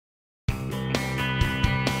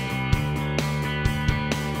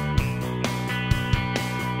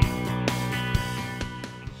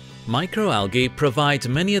Microalgae provide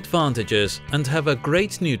many advantages and have a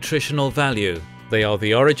great nutritional value. They are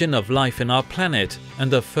the origin of life in our planet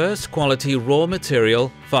and a first-quality raw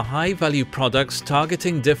material for high-value products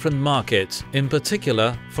targeting different markets, in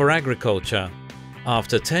particular for agriculture.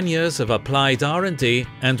 After 10 years of applied R&D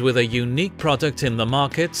and with a unique product in the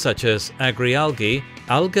market such as AgriAlgae,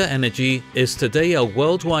 AlgaEnergy is today a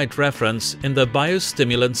worldwide reference in the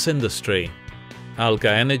biostimulants industry.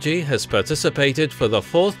 AlgaEnergy has participated for the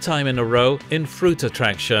fourth time in a row in Fruit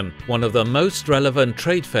Attraction, one of the most relevant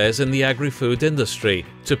trade fairs in the agri-food industry,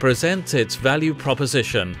 to present its value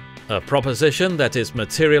proposition. A proposition that is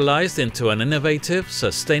materialized into an innovative,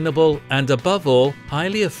 sustainable and above all,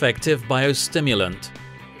 highly effective biostimulant.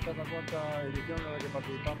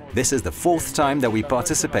 This is the fourth time that we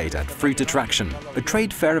participate at Fruit Attraction, a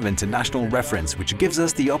trade fair of international reference which gives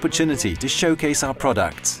us the opportunity to showcase our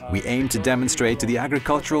products. We aim to demonstrate to the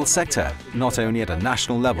agricultural sector, not only at a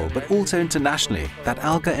national level but also internationally, that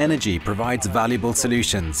AlgaEnergy provides valuable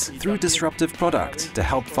solutions through disruptive product to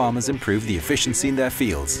help farmers improve the efficiency in their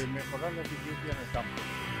fields.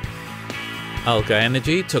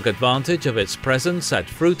 AlgaEnergy took advantage of its presence at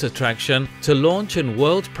Fruit Attraction to launch in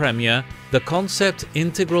world premiere the concept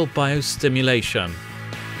Integral Biostimulation.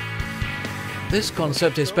 This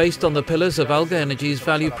concept is based on the pillars of AlgaEnergy's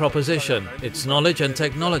value proposition, its knowledge and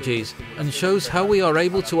technologies, and shows how we are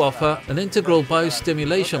able to offer an integral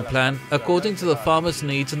biostimulation plan according to the farmer's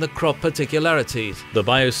needs and the crop particularities. The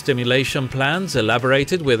biostimulation plans,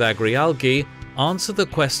 elaborated with AgriAlgae, answer the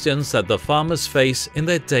questions that the farmers face in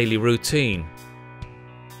their daily routine.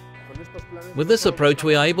 With this approach,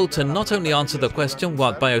 we are able to not only answer the question,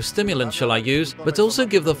 what biostimulant shall I use, but also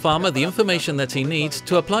give the farmer the information that he needs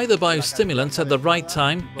to apply the biostimulants at the right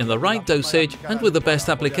time, in the right dosage, and with the best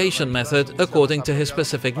application method according to his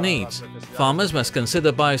specific needs. Farmers must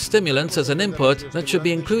consider biostimulants as an input that should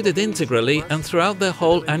be included integrally and throughout their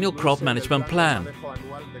whole annual crop management plan.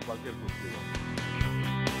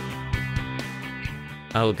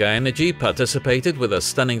 AlgaEnergy participated with a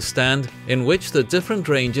stunning stand in which the different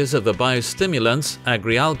ranges of the biostimulants,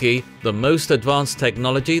 AgriAlgae, the most advanced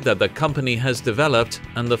technology that the company has developed,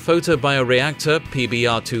 and the photobioreactor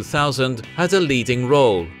PBR2000 had a leading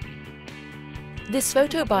role. This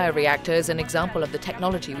photobioreactor is an example of the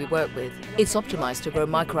technology we work with. It's optimized to grow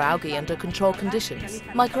microalgae under controlled conditions.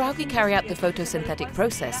 Microalgae carry out the photosynthetic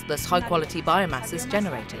process, thus high-quality biomass is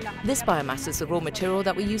generated. This biomass is the raw material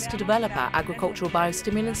that we use to develop our agricultural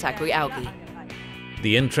biostimulants AgriAlgae.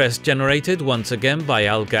 The interest generated once again by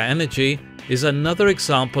AlgaEnergy is another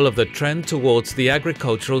example of the trend towards the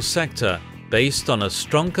agricultural sector, based on a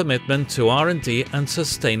strong commitment to R&D and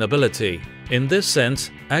sustainability. In this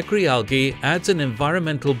sense, AgriAlgae adds an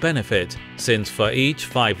environmental benefit, since for each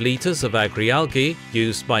 5 liters of AgriAlgae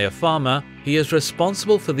used by a farmer, he is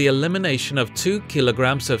responsible for the elimination of 2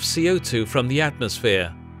 kilograms of CO2 from the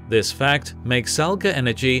atmosphere. This fact makes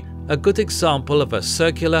AlgaEnergy a good example of a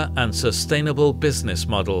circular and sustainable business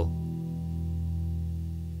model.